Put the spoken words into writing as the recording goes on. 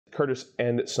Curtis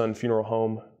and Son Funeral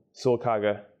Home,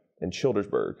 Sylacauga, and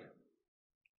Childersburg.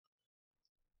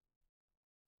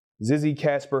 Zizzy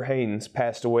Casper Haynes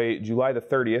passed away July the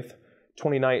 30th,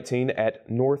 2019 at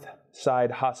North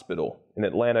Side Hospital in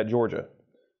Atlanta, Georgia.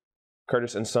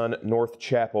 Curtis and Son North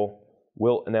Chapel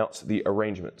will announce the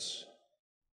arrangements.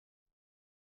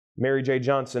 Mary J.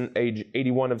 Johnson, age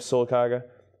 81 of Sylacauga,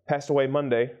 passed away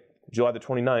Monday, July the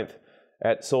 29th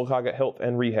at Sylacauga Health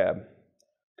and Rehab.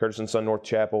 Curtis and Son North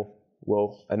Chapel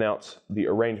will announce the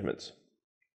arrangements.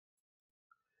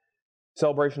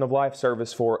 Celebration of Life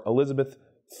service for Elizabeth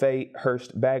Faye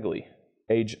Hurst Bagley,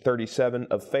 age 37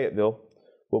 of Fayetteville,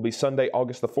 will be Sunday,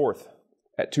 August the 4th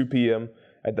at 2 p.m.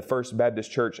 at the First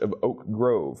Baptist Church of Oak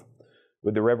Grove,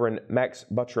 with the Reverend Max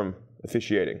Buttram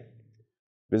officiating.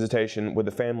 Visitation with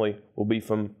the family will be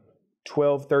from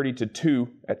 12:30 to 2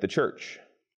 at the church.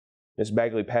 Miss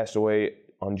Bagley passed away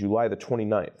on July the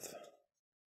 29th.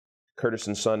 Curtis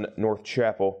and Son North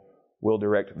Chapel will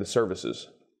direct the services.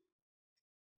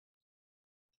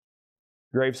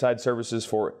 Graveside services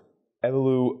for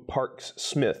Evelou Parks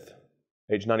Smith,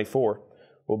 age 94,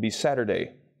 will be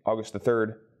Saturday, August the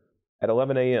 3rd at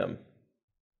 11 a.m.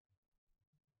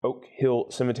 Oak Hill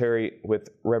Cemetery with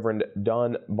Reverend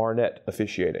Don Barnett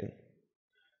officiating.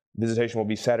 Visitation will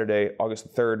be Saturday, August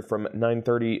the 3rd from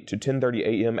 9:30 to 10:30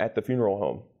 a.m. at the funeral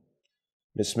home.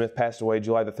 Ms. Smith passed away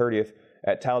July the 30th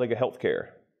at Talladega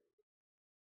Healthcare.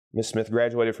 Ms. Smith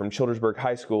graduated from Childersburg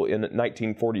High School in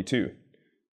 1942.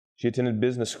 She attended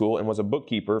business school and was a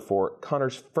bookkeeper for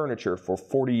Connors Furniture for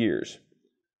 40 years.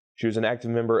 She was an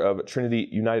active member of Trinity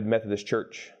United Methodist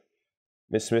Church.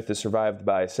 Ms. Smith is survived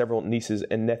by several nieces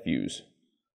and nephews.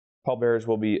 Pallbearers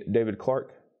will be David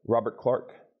Clark, Robert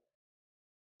Clark,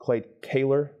 Clay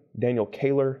Kaler, Daniel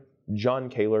Kaler, John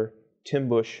Kaler, Tim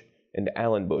Bush, and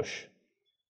Alan Bush.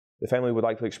 The family would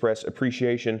like to express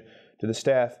appreciation to the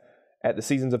staff at the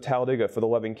Seasons of Talladega for the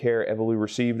loving care Evelou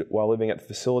received while living at the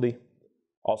facility,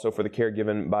 also for the care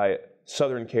given by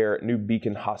Southern Care New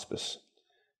Beacon Hospice.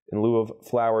 In lieu of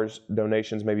flowers,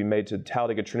 donations may be made to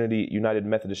Talladega Trinity United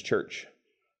Methodist Church.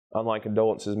 Online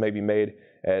condolences may be made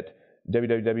at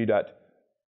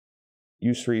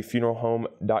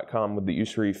www.usreefuneralhome.com with the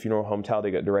Usree Funeral Home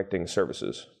Talladega directing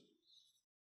services.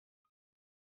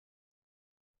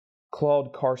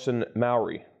 Claude Carson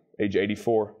Mowry, age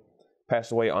 84,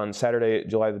 passed away on Saturday,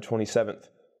 July the 27th.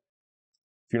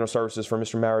 Funeral services for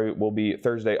Mr. Mowry will be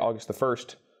Thursday, August the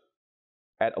 1st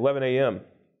at 11 a.m.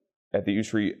 at the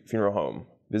Usree Funeral Home.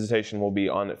 Visitation will be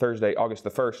on Thursday, August the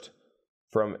 1st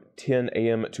from 10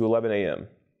 a.m. to 11 a.m.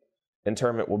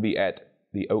 Interment will be at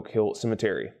the Oak Hill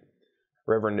Cemetery.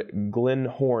 Reverend Glenn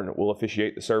Horn will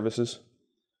officiate the services.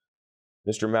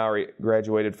 Mr. Mowry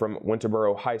graduated from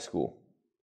Winterboro High School.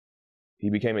 He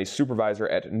became a supervisor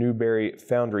at Newberry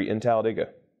Foundry in Talladega.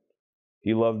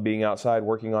 He loved being outside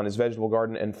working on his vegetable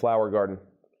garden and flower garden.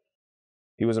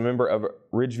 He was a member of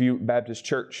Ridgeview Baptist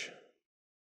Church.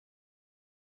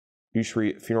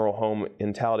 Usree Funeral Home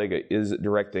in Talladega is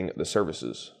directing the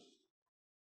services.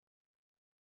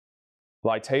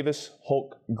 Lytavis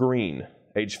Hulk Green,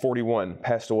 age 41,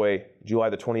 passed away July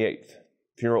the 28th.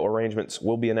 Funeral arrangements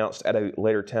will be announced at a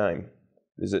later time.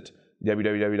 Visit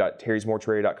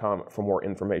www.terrysmortuary.com for more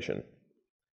information.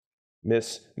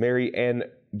 Miss Mary Ann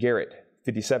Garrett,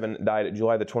 57, died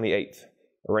July the 28th.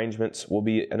 Arrangements will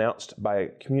be announced by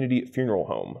Community Funeral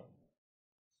Home.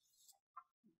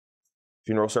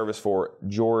 Funeral service for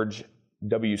George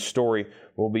W. Story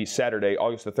will be Saturday,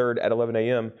 August the 3rd at 11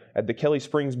 a.m. at the Kelly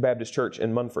Springs Baptist Church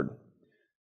in Munford.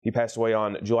 He passed away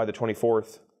on July the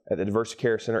 24th at the Diverse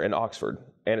Care Center in Oxford.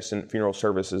 Aniston Funeral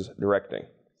Services directing.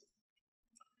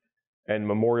 And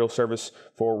memorial service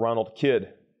for Ronald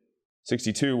Kidd,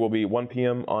 62, will be 1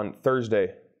 p.m. on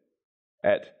Thursday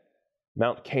at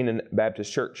Mount Canaan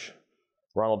Baptist Church.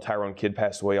 Ronald Tyrone Kidd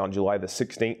passed away on July the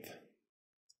 16th.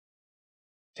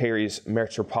 Terry's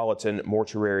Metropolitan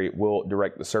Mortuary will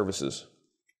direct the services.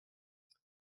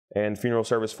 And funeral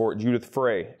service for Judith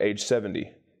Frey, age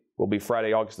 70, will be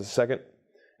Friday, August the 2nd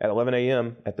at 11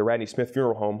 a.m. at the Radney Smith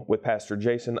Funeral Home with Pastor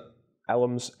Jason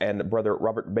Allums and Brother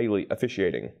Robert Bailey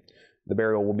officiating. The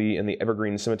burial will be in the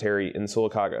Evergreen Cemetery in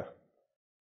Sylacauga.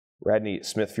 Radney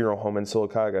Smith Funeral Home in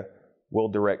Sylacauga will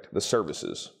direct the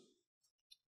services.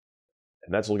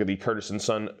 And that's a look at the Curtis and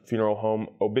Son Funeral Home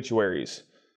obituaries.